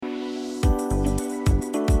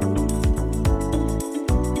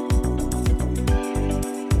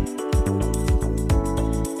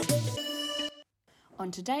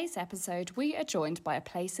On today's episode, we are joined by A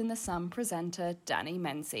Place in the Sun presenter Danny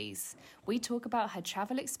Menzies. We talk about her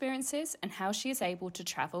travel experiences and how she is able to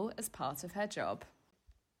travel as part of her job.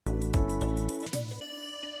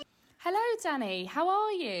 Hello, Danny. How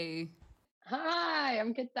are you? Hi,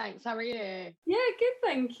 I'm good, thanks. How are you? Yeah, good,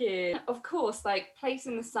 thank you. Of course, Place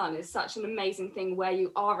in the Sun is such an amazing thing where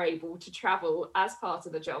you are able to travel as part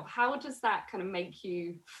of the job. How does that kind of make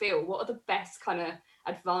you feel? What are the best kind of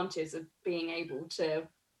advantages of being able to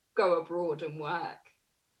go abroad and work?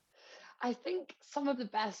 I think some of the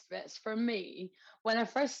best bits for me, when I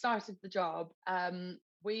first started the job,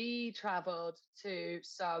 we traveled to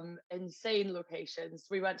some insane locations.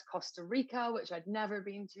 We went to Costa Rica, which I'd never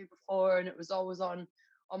been to before, and it was always on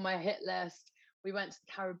my hit list. We went to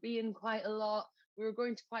the Caribbean quite a lot. We were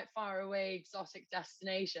going to quite far away, exotic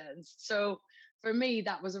destinations. So for me,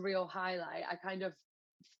 that was a real highlight. I kind of,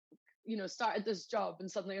 started this job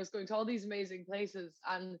and suddenly I was going to all these amazing places,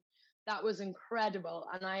 and that was incredible.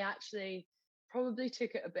 And I actually probably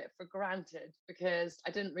took it a bit for granted because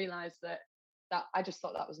I didn't realize that I just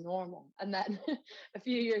thought that was normal. And then a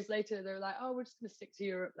few years later, they're like, oh, we're just going to stick to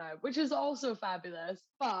Europe now, which is also fabulous.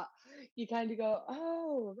 But you kind of go,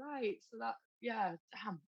 oh, right. So that, yeah,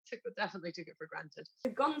 damn, definitely took it for granted.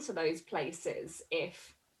 You've gone to those places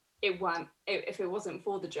if it wasn't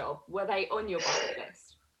for the job. Were they on your bucket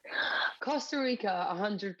list? Costa Rica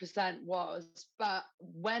 100% was, but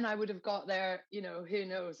when I would have got there, who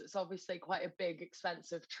knows? It's obviously quite a big,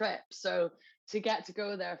 expensive trip. So to get to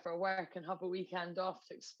go there for work and have a weekend off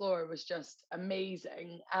to explore was just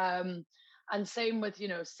amazing. And same with,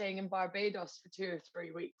 staying in Barbados for 2 or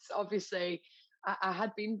 3 weeks. Obviously, I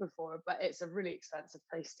had been before, but it's a really expensive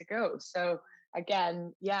place to go. So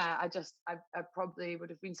again, yeah, I probably would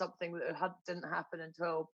have been something that didn't happen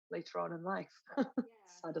until later on in life. Yeah.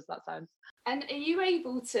 Sad as that sounds. And are you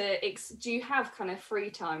able to, do you have kind of free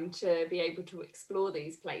time to be able to explore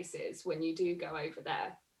these places when you do go over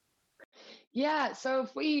there? Yeah, so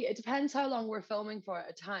it depends how long we're filming for at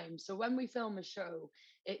a time. So when we film a show,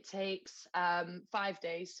 it takes 5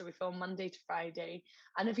 days. So we film Monday to Friday.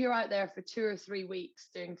 And if you're out there for 2 or 3 weeks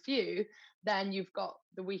doing few, then you've got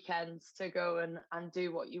the weekends to go and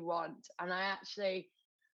do what you want. And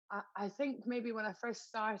I think maybe when I first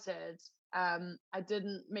started, I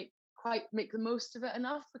didn't quite make the most of it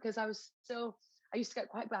enough because I used to get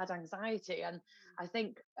quite bad anxiety. And I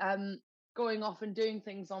think going off and doing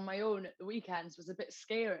things on my own at the weekends was a bit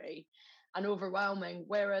scary and overwhelming.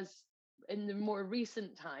 Whereas in the more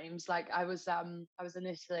recent times, like I was in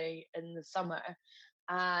Italy in the summer,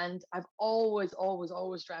 and I've always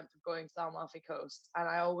dreamt of going to the Amalfi Coast, and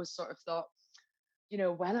I always sort of thought,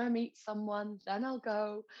 when I meet someone, then I'll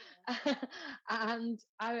go. And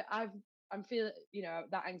I'm feeling,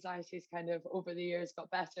 that anxiety has kind of over the years got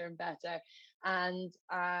better and better. And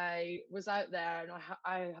I was out there and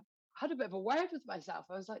I had a bit of a word with myself.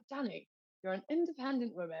 I was like, Danny, you're an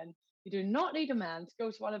independent woman. You do not need a man to go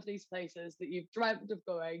to one of these places that you've dreamt of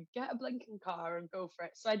going. Get a blinking car and go for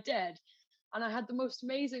it. So I did. And I had the most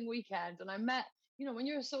amazing weekend. And I met, when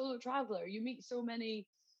you're a solo traveler, you meet so many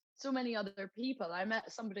other people. I met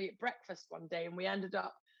somebody at breakfast one day and we ended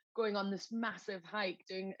up going on this massive hike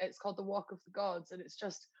it's called the Walk of the Gods, and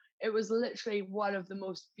it was literally one of the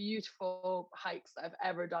most beautiful hikes that I've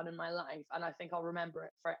ever done in my life, and I think I'll remember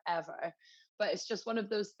it forever. But it's just one of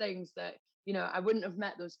those things that I wouldn't have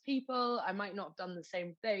met those people. I might not have done the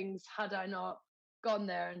same things had I not gone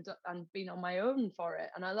there and been on my own for it,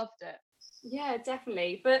 and I loved it. Yeah,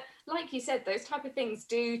 definitely. But like you said, those type of things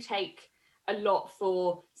do take a lot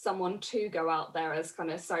for someone to go out there as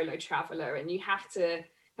kind of solo traveler, and you have to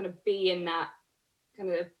kind of be in that kind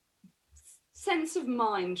of sense of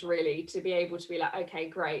mind really to be able to be like, okay,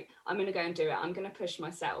 great, I'm going to go and do it. I'm going to push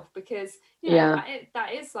myself because that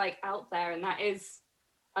is like out there, and that is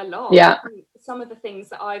a lot. Yeah. Some of the things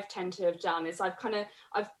that I've tend to have done is I've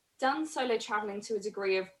done solo traveling to a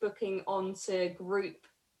degree of booking onto group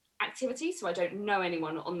activities, so I don't know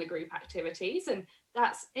anyone on the group activities, and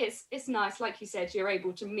it's nice. Like you said, you're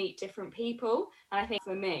able to meet different people, and I think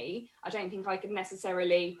for me, I don't think I could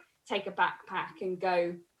necessarily take a backpack and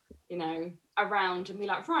go around and be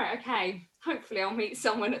like, right, okay, hopefully I'll meet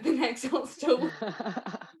someone at the next hostel.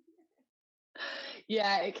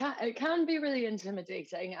 Yeah, it can be really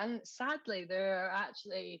intimidating, and sadly there are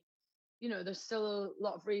actually there's still a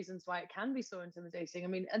lot of reasons why it can be so intimidating. I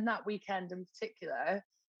mean, in that weekend in particular,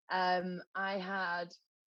 I had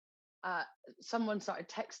someone started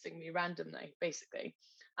texting me randomly, basically,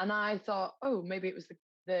 and I thought, oh, maybe it was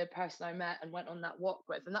the person I met and went on that walk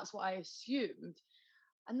with, and that's what I assumed.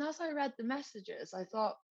 And as I read the messages, I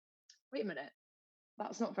thought, wait a minute,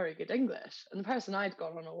 that's not very good English. And the person I'd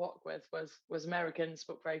gone on a walk with was American,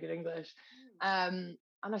 spoke very good English. And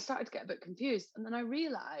I started to get a bit confused. And then I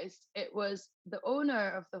realized it was the owner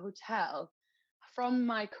of the hotel from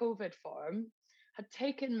my COVID form had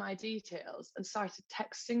taken my details and started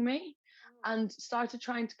texting me and started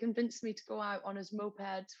trying to convince me to go out on his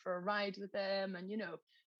moped for a ride with him. And,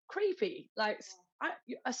 creepy, like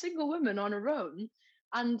a single woman on her own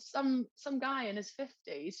and some guy in his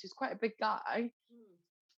 50s who's quite a big guy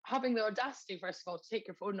having the audacity, first of all, to take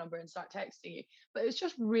your phone number and start texting you. But it's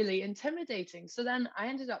just really intimidating. So then I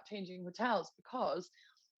ended up changing hotels because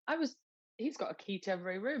I was, he's got a key to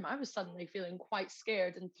every room. I was suddenly feeling quite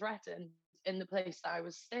scared and threatened in the place that I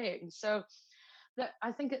was staying. So that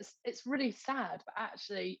I think it's really sad, but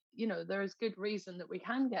actually, there is good reason that we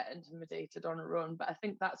can get intimidated on our own. But I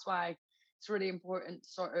think that's why it's really important to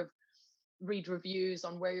sort of read reviews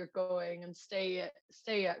on where you're going and stay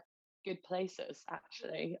at good places,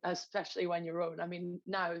 actually, especially when you're own. I mean,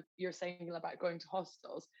 now you're saying about going to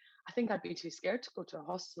hostels. I think I'd be too scared to go to a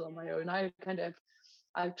hostel on my own. I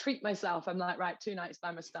treat myself. I'm like, right, 2 nights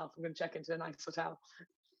by myself, I'm going to check into a nice hotel,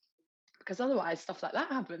 because otherwise stuff like that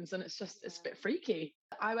happens and it's a bit freaky.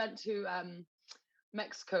 I went to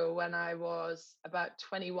Mexico when I was about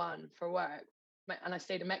 21 for work, and I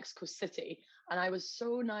stayed in Mexico City, and I was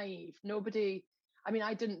so naive.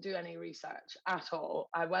 I didn't do any research at all.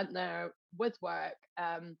 I went there with work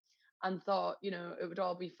and thought, it would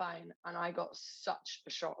all be fine. And I got such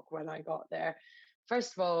a shock when I got there.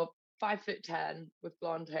 First of all, 5'10" with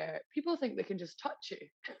blonde hair. People think they can just touch you.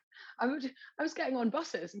 I was getting on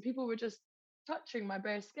buses and people were just touching my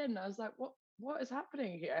bare skin. I was like, what is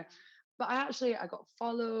happening here? But I got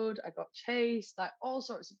followed, I got chased, like all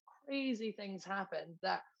sorts of crazy things happened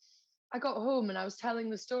that I got home and I was telling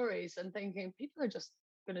the stories and thinking people are just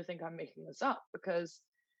going to think I'm making this up, because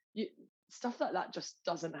stuff like that just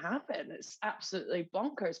doesn't happen. It's absolutely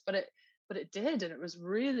bonkers, but it did, and it was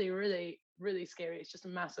really, really, really scary. It's just a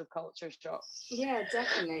massive culture shock. Yeah,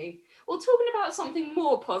 definitely. Well, talking about something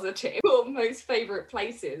more positive, your most favourite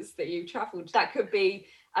places that you've travelled, that could be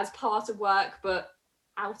as part of work, but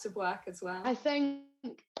out of work as well. I think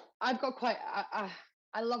I've got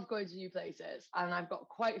I love going to new places, and I've got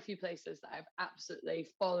quite a few places that I've absolutely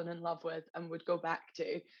fallen in love with and would go back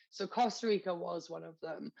to. So Costa Rica was one of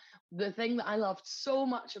them. The thing that I loved so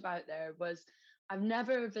much about there was I've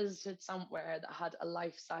never visited somewhere that had a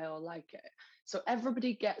lifestyle like it. So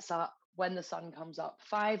everybody gets up when the sun comes up,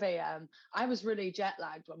 5 a.m. I was really jet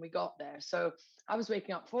lagged when we got there. So I was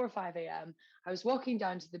waking up 4 or 5 a.m. I was walking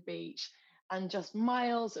down to the beach, and just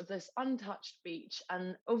miles of this untouched beach.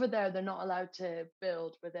 And over there, they're not allowed to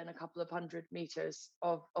build within a couple of 100 meters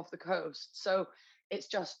of the coast. So it's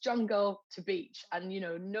just jungle to beach, and,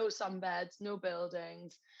 no sunbeds, no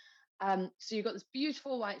buildings. So you've got this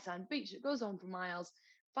beautiful white sand beach. It goes on for miles.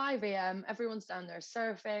 5 a.m., everyone's down there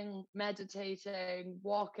surfing, meditating,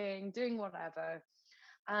 walking, doing whatever.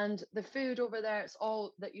 And the food over there, it's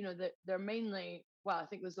all that, they're mainly, well, I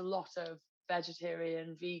think there's a lot of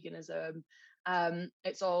vegetarian, veganism.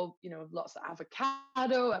 It's all, lots of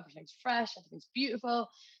avocado, everything's fresh, everything's beautiful.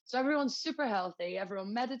 So everyone's super healthy,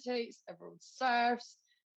 everyone meditates, everyone surfs.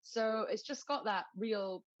 So it's just got that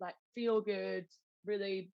real, like, feel good,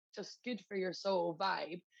 really just good for your soul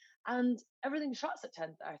vibe. And everything shuts at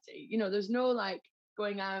 10:30. There's no like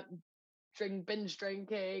going out and binge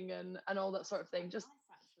drinking and all that sort of thing. Just nice,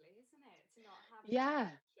 actually, isn't it? To not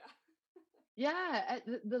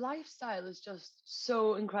have the lifestyle is just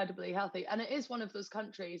so incredibly healthy, and it is one of those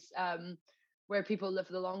countries where people live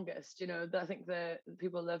the longest. I think the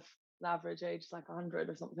people live the average age is like 100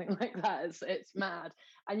 or something like that. It's mad,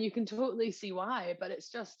 and you can totally see why. But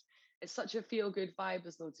it's such a feel good vibe.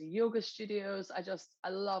 There's loads of yoga studios. I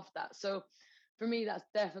love that. So for me, that's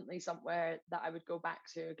definitely somewhere that I would go back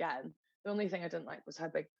to again. The only thing I didn't like was how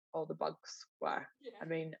big all the bugs were. Yeah. I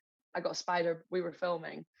mean, I got a spider. We were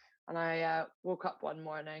filming, and I woke up one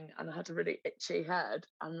morning and I had a really itchy head,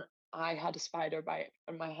 and I had a spider bite,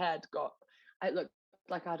 and my head it looked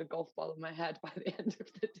like I had a golf ball in my head by the end of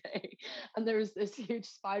the day. And there was this huge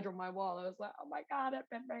spider on my wall. I was like, oh my God, it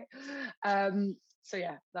bit me. So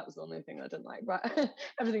yeah, that was the only thing I didn't like, but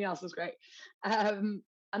everything else was great. And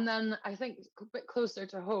then I think a bit closer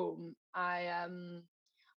to home,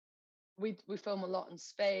 we film a lot in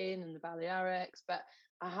Spain and the Balearics, but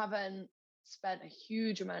I haven't spent a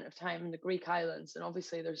huge amount of time in the Greek islands, and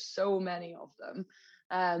obviously there's so many of them.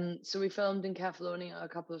 So we filmed in Kefalonia a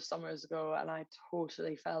couple of summers ago, and I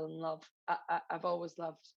totally fell in love. I've always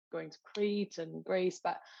loved going to Crete and Greece,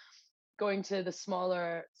 but going to the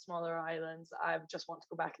smaller islands, I just want to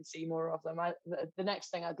go back and see more of them. The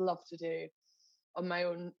next thing I'd love to do on my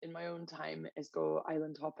own in my own time is go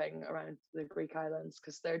island hopping around the Greek islands,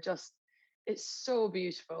 because they're just, it's so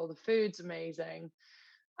beautiful. The food's amazing,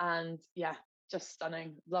 and yeah, just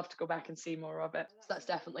stunning. Love to go back and see more of it. So that's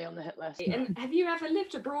definitely on the hit list. And have you ever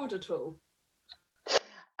lived abroad at all?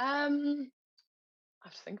 um I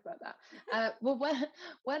have to think about that. Well,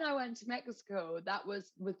 when I went to Mexico, that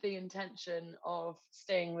was with the intention of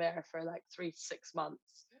staying there for like 3 to 6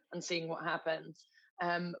 months and seeing what happens.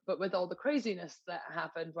 But with all the craziness that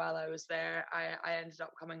happened while I was there, I ended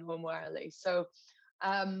up coming home early. So,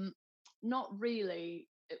 um, not really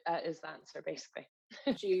is the answer, basically.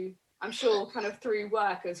 I'm sure kind of through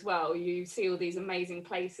work as well, you see all these amazing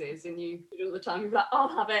places and you all the time you're like, I'll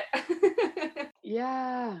have it.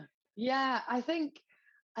 Yeah, yeah. I think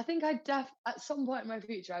at some point in my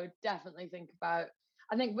future I would definitely think about.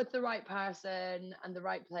 I think with the right person and the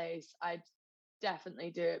right place, I'd definitely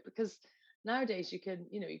do it, because nowadays you can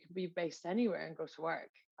be based anywhere and go to work.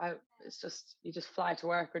 It's just you just fly to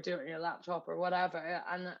work or do it on your laptop or whatever.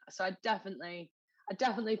 And so I definitely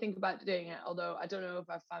think about doing it. Although I don't know if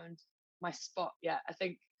I've found my spot yet. I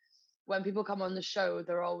think when people come on the show,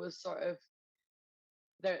 they're always sort of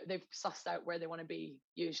they've sussed out where they want to be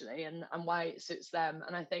usually, and why it suits them.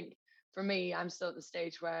 And I think for me, I'm still at the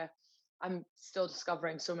stage where I'm still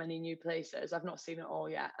discovering so many new places. I've not seen it all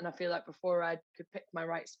yet, and I feel like before I could pick my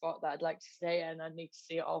right spot that I'd like to stay in, I'd need to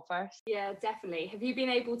see it all first. Yeah, definitely. Have you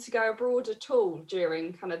been able to go abroad at all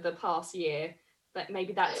during kind of the past year? That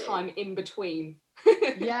maybe that time in between.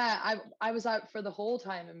 Yeah, I was out for the whole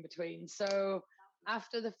time in between. So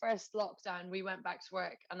after the first lockdown, we went back to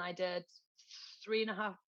work, and I did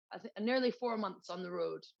 3.5, I think, nearly 4 months on the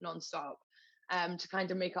road nonstop, to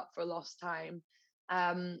kind of make up for lost time.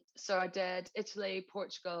 So I did Italy,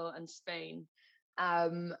 Portugal, and Spain.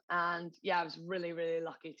 And yeah, I was really, really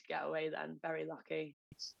lucky to get away then. Very lucky.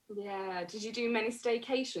 Yeah. Did you do many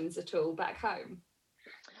staycations at all back home?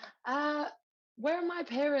 Uh, where my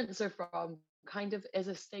parents are from kind of is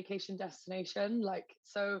a staycation destination. Like,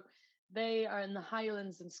 so they are in the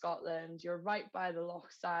Highlands in Scotland. You're right by the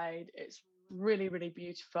loch side. It's really, really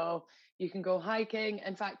beautiful. You can go hiking.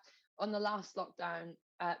 In fact, on the last lockdown,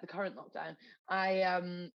 the current lockdown, I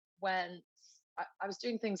went. I was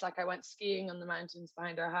doing things like I went skiing on the mountains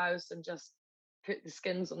behind our house and just put the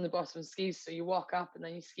skins on the bottom of skis. So you walk up and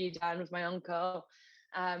then you ski down with my uncle.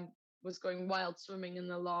 Um, was going wild swimming in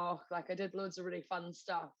the loch. Like, I did loads of really fun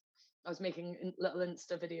stuff. I was making little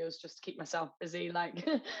Insta videos just to keep myself busy, like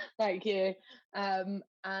like you. And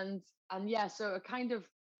yeah, so kind of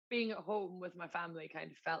being at home with my family kind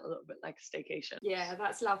of felt a little bit like a staycation. Yeah,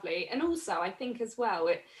 that's lovely. And also, I think as well,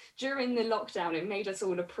 it during the lockdown, it made us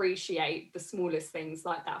all appreciate the smallest things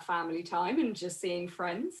like that family time and just seeing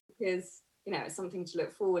friends, because it's something to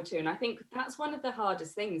look forward to. And I think that's one of the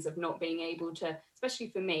hardest things of not being able to, especially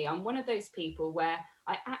for me. I'm one of those people where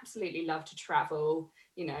I absolutely love to travel.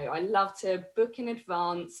 I love to book in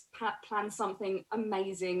advance, plan something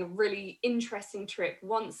amazing, a really interesting trip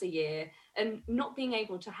once a year, and not being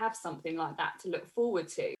able to have something like that to look forward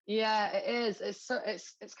to. Yeah, it is.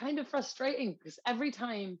 It's kind of frustrating, because every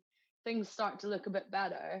time things start to look a bit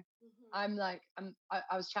better, I'm like,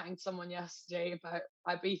 I was chatting to someone yesterday about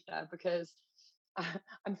Ibiza, because I,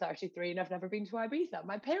 I'm 33 and I've never been to Ibiza.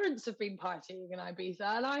 My parents have been partying in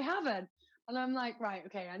Ibiza and I haven't. And I'm like, right,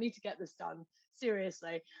 okay, I need to get this done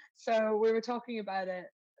seriously. So we were talking about it,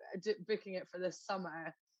 booking it for this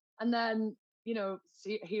summer. And then,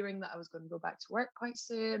 hearing that I was going to go back to work quite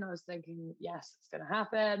soon, I was thinking, yes, it's going to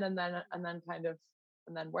happen. And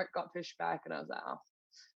then work got pushed back, and I was like, oh,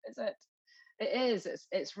 is it? It is.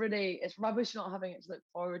 It's rubbish not having it to look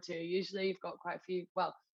forward to. Usually you've got quite a few.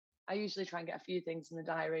 Well, I usually try and get a few things in the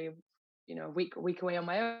diary. A week away on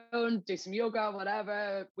my own, do some yoga,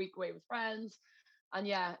 whatever. Week away with friends, and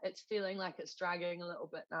yeah, it's feeling like it's dragging a little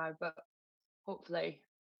bit now. But hopefully,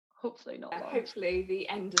 hopefully not long. Hopefully the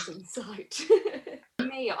end is in sight. For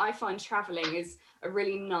me, I find traveling is a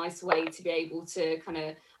really nice way to be able to kind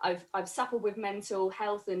of, I've suffered with mental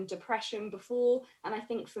health and depression before, and I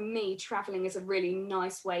think for me traveling is a really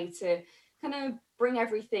nice way to kind of bring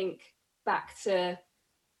everything back to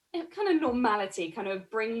kind of normality, kind of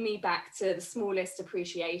bring me back to the smallest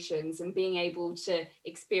appreciations and being able to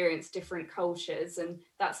experience different cultures. And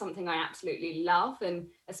that's something I absolutely love, and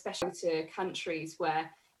especially to countries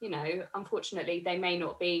where, unfortunately they may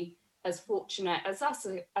not be as fortunate as us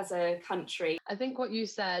as a country. I think what you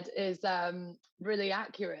said is really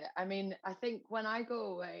accurate. I mean, I think when I go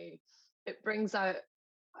away, it brings out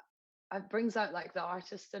like the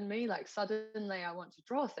artist in me. Like, suddenly I want to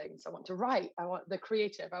draw things, I want to write, I want the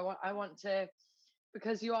creative, I want to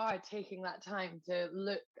because you are taking that time to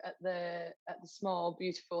look at the small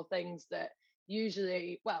beautiful things that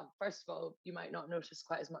usually, well, first of all, you might not notice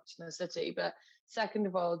quite as much in the city, but second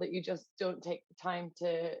of all, that you just don't take the time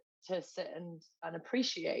to sit and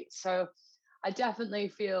appreciate. So I definitely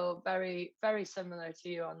feel very, very similar to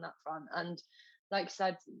you on that front. And like I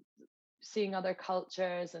said, seeing other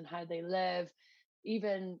cultures and how they live,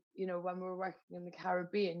 even, you know, when we're working in the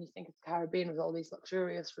Caribbean, you think of the Caribbean with all these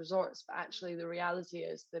luxurious resorts, but actually the reality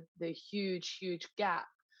is the huge gap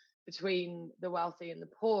between the wealthy and the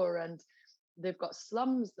poor, and they've got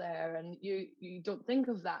slums there, and you don't think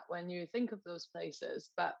of that when you think of those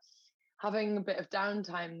places. But having a bit of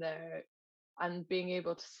downtime there and being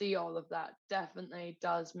able to see all of that definitely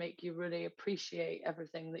does make you really appreciate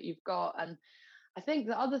everything that you've got. And I think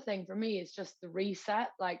the other thing for me is just the reset.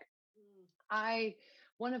 Like, Mm. I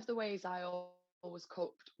one of the ways I always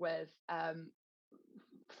coped with,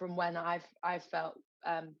 from when I've felt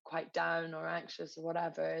quite down or anxious or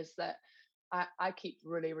whatever, is that I keep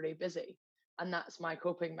really, really busy. And that's my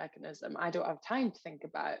coping mechanism. I don't have time to think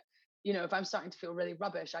about, you know, if I'm starting to feel really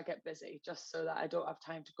rubbish, I get busy just so that I don't have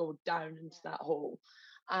time to go down into Yeah. that hole.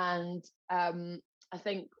 And I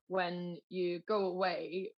think when you go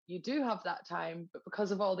away, you do have that time, but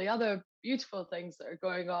because of all the other beautiful things that are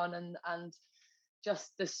going on, and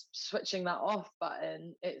just this switching that off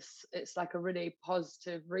button, it's like a really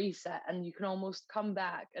positive reset, and you can almost come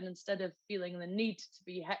back, and instead of feeling the need to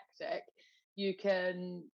be hectic, you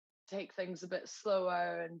can take things a bit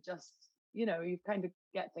slower, and just, you know, you kind of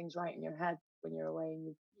get things right in your head when you're away and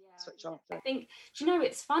you switch off I the. think, do you know,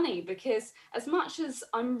 it's funny because as much as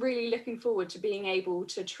I'm really looking forward to being able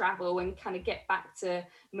to travel and kind of get back to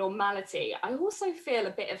normality, I also feel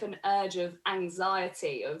a bit of an urge of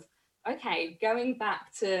anxiety of, okay, going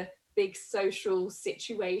back to big social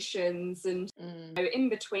situations. And Mm, you know, in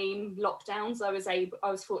between lockdowns, I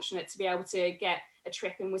was fortunate to be able to get a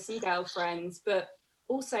trip in with some girlfriends, but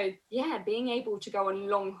also, yeah, being able to go on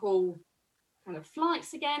long haul kind of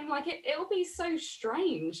flights again, like it'll be so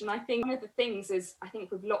strange. And I think one of the things is, I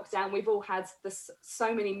think with lockdown we've all had this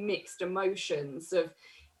so many mixed emotions of,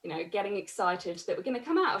 you know, getting excited that we're going to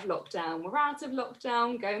come out of lockdown, we're out of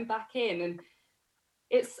lockdown, going back in. And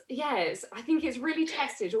it's, yeah, it's, I think it's really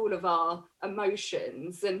tested all of our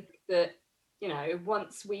emotions. And that, you know,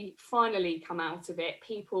 once we finally come out of it,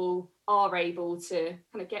 people are able to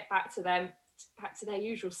kind of get back to them, back to their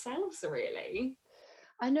usual selves, really.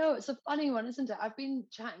 I know, it's a funny one, isn't it? I've been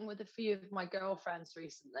chatting with a few of my girlfriends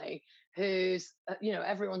recently whose, you know,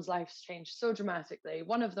 everyone's life's changed so dramatically.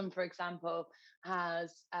 One of them, for example,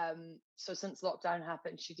 has, so since lockdown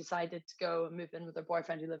happened, she decided to go and move in with her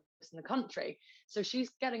boyfriend who lives in the country. So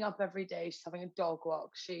she's getting up every day, she's having a dog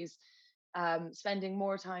walk, she's spending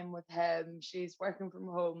more time with him, she's working from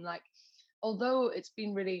home. Like, although it's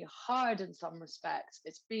been really hard in some respects,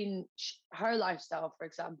 it's been her lifestyle, for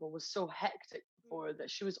example, was so hectic before that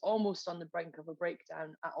she was almost on the brink of a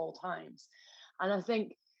breakdown at all times. And I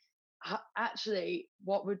think, actually,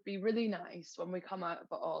 what would be really nice when we come out of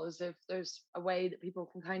it all is if there's a way that people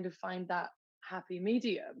can kind of find that happy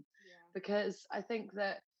medium. Yeah. Because I think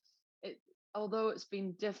that it, although it's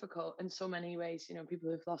been difficult in so many ways, you know, people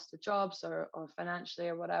who've lost their jobs, or financially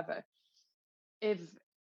or whatever, if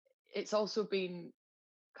it's also been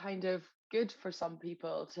kind of good for some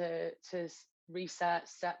people to reset,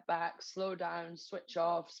 step back, slow down, switch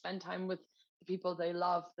off, spend time with the people they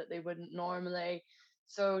love that they wouldn't normally.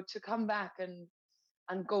 So to come back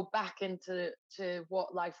and go back into to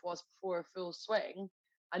what life was before full swing.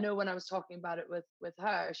 I know when I was talking about it with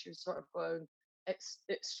her, she was sort of going, it's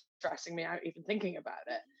stressing me out even thinking about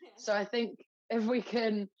it. So I think if we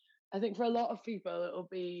can, I think for a lot of people it'll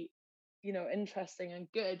be, you know, interesting and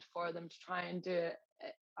good for them to try and do it,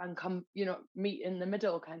 and come, you know, meet in the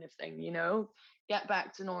middle kind of thing, you know, get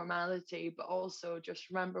back to normality, but also just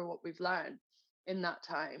remember what we've learned in that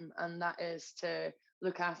time, and that is to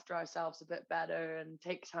look after ourselves a bit better and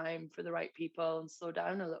take time for the right people and slow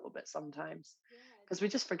down a little bit sometimes, because we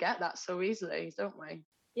just forget that so easily, don't we?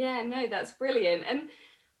 Yeah, no, that's brilliant. And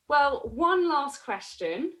well, one last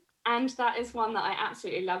question, and that is one that I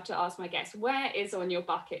absolutely love to ask my guests. Where is on your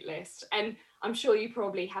bucket list? And I'm sure you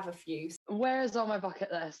probably have a few. Where is on my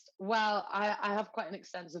bucket list? Well, I have quite an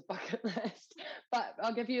extensive bucket list, but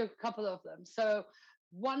I'll give you a couple of them. So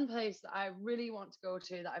one place that I really want to go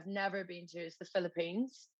to that I've never been to is the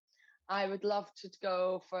Philippines. I would love to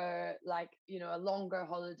go for, like, you know, a longer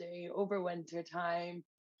holiday over winter time,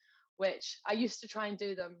 which I used to try and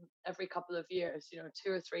do them every couple of years, you know,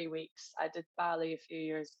 2 or 3 weeks. I did Bali a few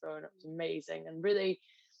years ago and it was amazing. And really,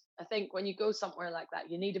 I think when you go somewhere like that,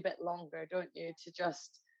 you need a bit longer, don't you, to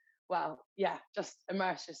just, just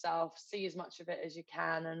immerse yourself, see as much of it as you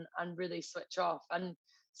can, and really switch off. And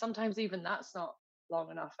sometimes even that's not long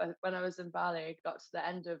enough. When I was in Bali, I got to the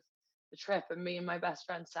end of the trip, and me and my best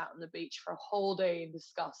friend sat on the beach for a whole day and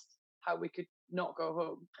discussed how we could not go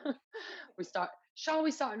home. Shall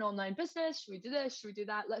we start an online business? Should we do this? Should we do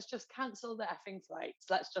that? Let's just cancel the effing flights.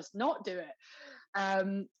 Let's just not do it.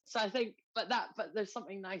 So I think, but there's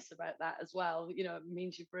something nice about that as well. You know, it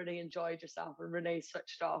means you've really enjoyed yourself and really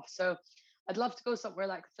switched off. So I'd love to go somewhere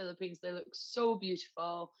like the Philippines. They look so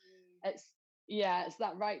beautiful. It's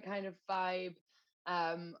that right kind of vibe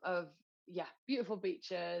of beautiful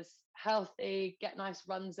beaches, healthy, get nice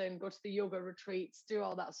runs in, go to the yoga retreats, do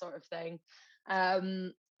all that sort of thing.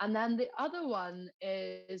 And then the other one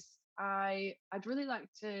is I'd really like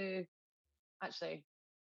to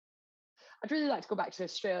go back to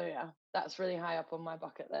Australia. That's really high up on my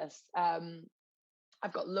bucket list.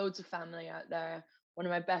 I've got loads of family out there. One of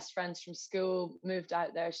my best friends from school moved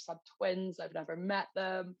out there. She's had twins. I've never met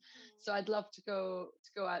them. So I'd love to go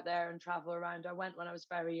out there and travel around. I went when I was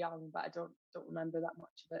very young, but I don't remember that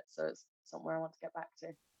much of it. So it's somewhere I want to get back to.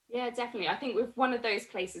 Yeah, definitely. I think with one of those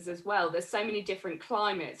places as well, there's so many different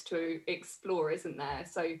climates to explore, isn't there?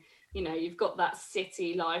 So, you know, you've got that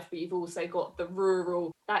city life, but you've also got the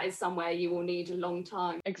rural. That is somewhere you will need a long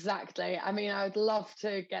time. Exactly. I mean, I would love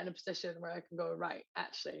to get in a position where I can go, right,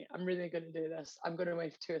 actually, I'm really going to do this. I'm going to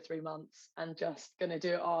wait for 2 or 3 months and just going to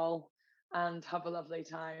do it all and have a lovely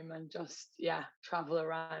time and just, travel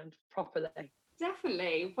around properly.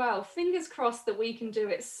 Definitely. Well, fingers crossed that we can do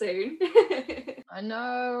it soon. I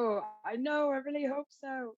know. I really hope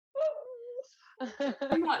so. Thank you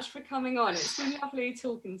so much for coming on. It's been lovely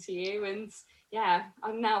talking to you. And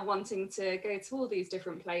I'm now wanting to go to all these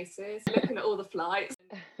different places, looking at all the flights.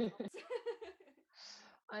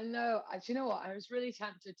 I know. Do you know what? I was really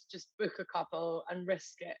tempted to just book a couple and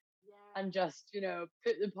risk it. And just,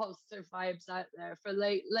 put the positive vibes out there for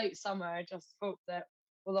late summer. I just hope that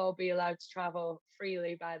we'll all be allowed to travel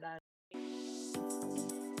freely by then.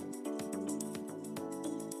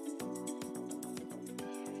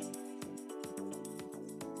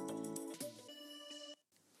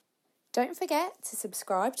 Don't forget to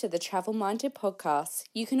subscribe to the Travel Minded podcast.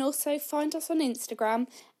 You can also find us on Instagram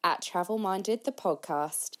at Travel Minded the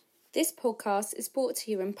podcast. This podcast is brought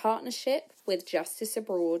to you in partnership with Justice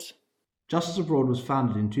Abroad. Justice Abroad was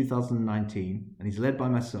founded in 2019 and is led by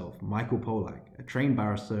myself, Michael Polak, a trained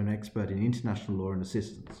barrister and expert in international law and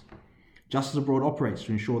assistance. Justice Abroad operates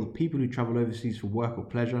to ensure that people who travel overseas for work or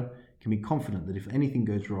pleasure can be confident that if anything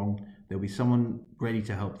goes wrong, there will be someone ready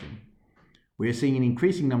to help them. We are seeing an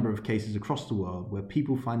increasing number of cases across the world where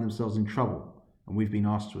people find themselves in trouble, and we've been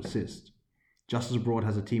asked to assist. Justice Abroad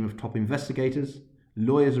has a team of top investigators,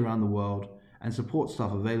 lawyers around the world, and support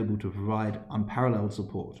staff available to provide unparalleled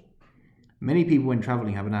support. Many people when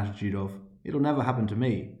travelling have an attitude of, it'll never happen to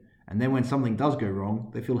me, and then when something does go wrong,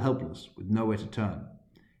 they feel helpless with nowhere to turn.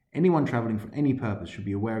 Anyone travelling for any purpose should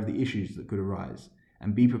be aware of the issues that could arise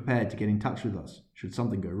and be prepared to get in touch with us should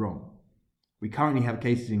something go wrong. We currently have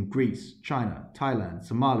cases in Greece, China, Thailand,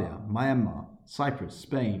 Somalia, Myanmar, Cyprus,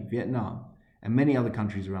 Spain, Vietnam, and many other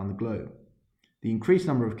countries around the globe. The increased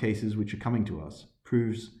number of cases which are coming to us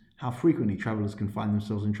proves how frequently travellers can find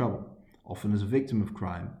themselves in trouble, often as a victim of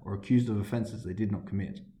crime or accused of offences they did not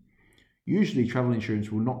commit. Usually travel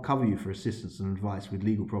insurance will not cover you for assistance and advice with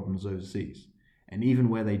legal problems overseas, and even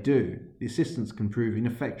where they do, the assistance can prove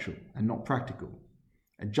ineffectual and not practical.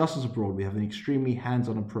 At Justice Abroad we have an extremely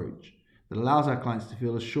hands-on approach that allows our clients to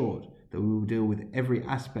feel assured that we will deal with every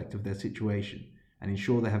aspect of their situation and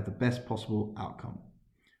ensure they have the best possible outcome.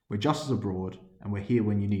 We're Justice Abroad and we're here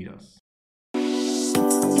when you need us.